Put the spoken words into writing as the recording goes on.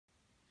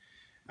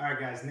All right,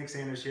 guys, Nick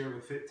Sanders here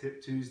with Fit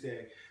Tip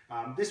Tuesday.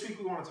 This week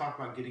we want to talk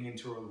about getting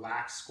into a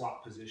relaxed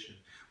squat position.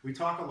 We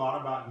talk a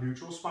lot about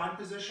neutral spine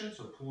position,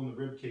 so pulling the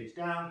rib cage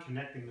down,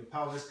 connecting the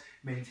pelvis,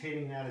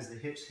 maintaining that as the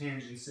hips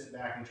hinge and sit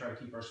back and try to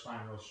keep our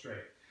spine real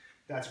straight.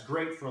 That's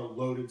great for a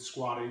loaded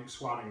squatting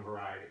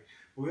variety.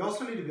 But we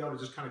also need to be able to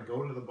just kind of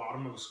go into the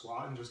bottom of a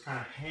squat and just kind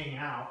of hang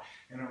out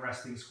in a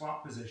resting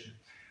squat position.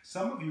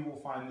 Some of you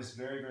will find this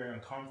very, very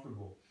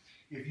uncomfortable.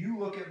 If you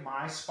look at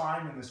my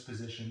spine in this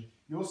position,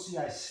 you'll see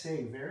I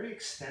stay very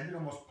extended,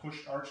 almost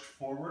pushed, arched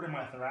forward in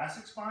my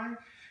thoracic spine.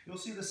 You'll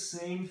see the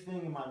same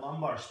thing in my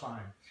lumbar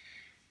spine.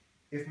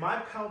 If my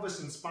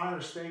pelvis and spine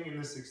are staying in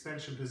this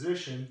extension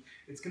position,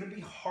 it's going to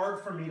be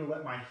hard for me to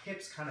let my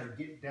hips kind of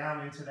get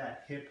down into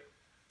that hip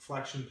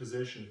flexion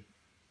position.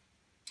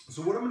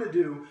 So what I'm going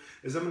to do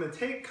is I'm going to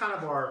take kind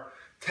of our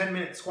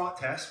 10-minute squat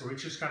test where we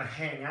just kind of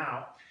hang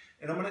out,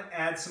 and I'm going to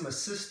add some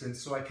assistance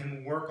so I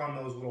can work on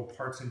those little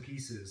parts and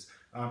pieces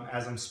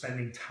as I'm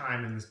spending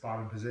time in this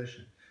bottom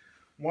position.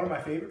 One of my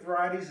favorite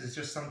varieties is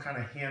just some kind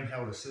of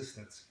handheld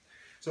assistance.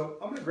 So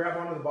I'm going to grab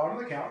onto the bottom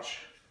of the couch.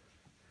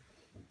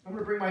 I'm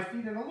going to bring my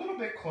feet in a little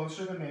bit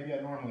closer than maybe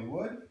I normally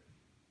would.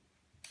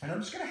 And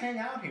I'm just going to hang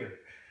out here,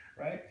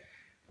 right?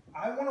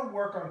 I want to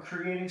work on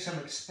creating some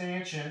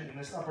expansion in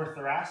this upper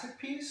thoracic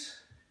piece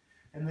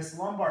and this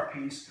lumbar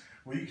piece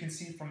where you can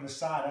see from the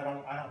side I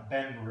don't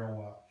bend real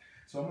well.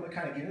 So I'm going to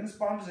kind of get in this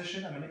bottom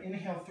position. I'm going to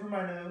inhale through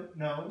my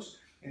nose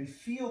and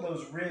feel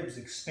those ribs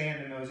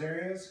expand in those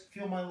areas.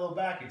 Feel my low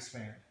back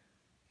expand.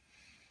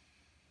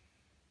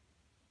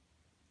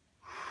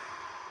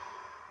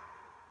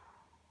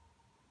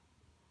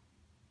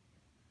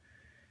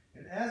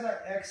 And as I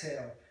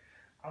exhale,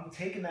 I'm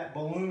taking that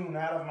balloon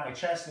out of my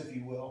chest, if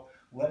you will,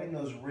 letting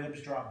those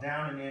ribs drop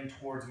down and in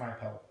towards my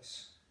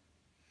pelvis.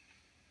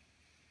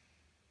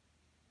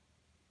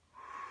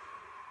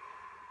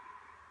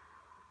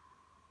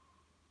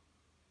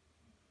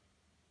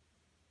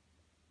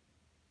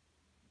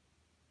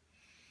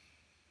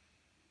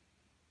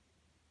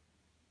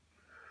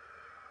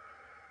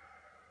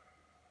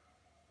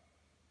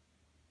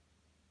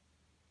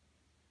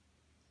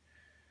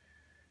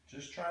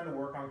 Just trying to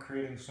work on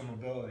creating some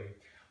mobility.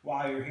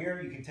 While you're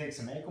here, you can take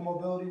some ankle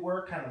mobility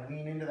work, kind of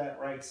lean into that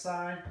right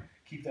side,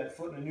 keep that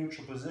foot in a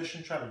neutral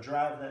position, try to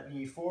drive that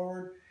knee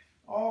forward.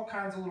 All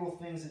kinds of little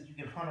things that you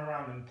can hunt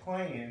around and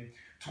play in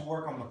to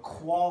work on the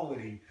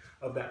quality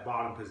of that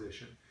bottom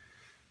position.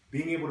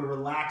 Being able to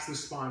relax the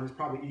spine is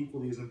probably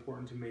equally as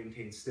important to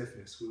maintain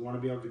stiffness. We want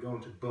to be able to go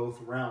into both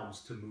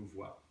realms to move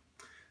well.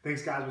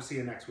 Thanks, guys. We'll see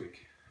you next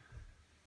week.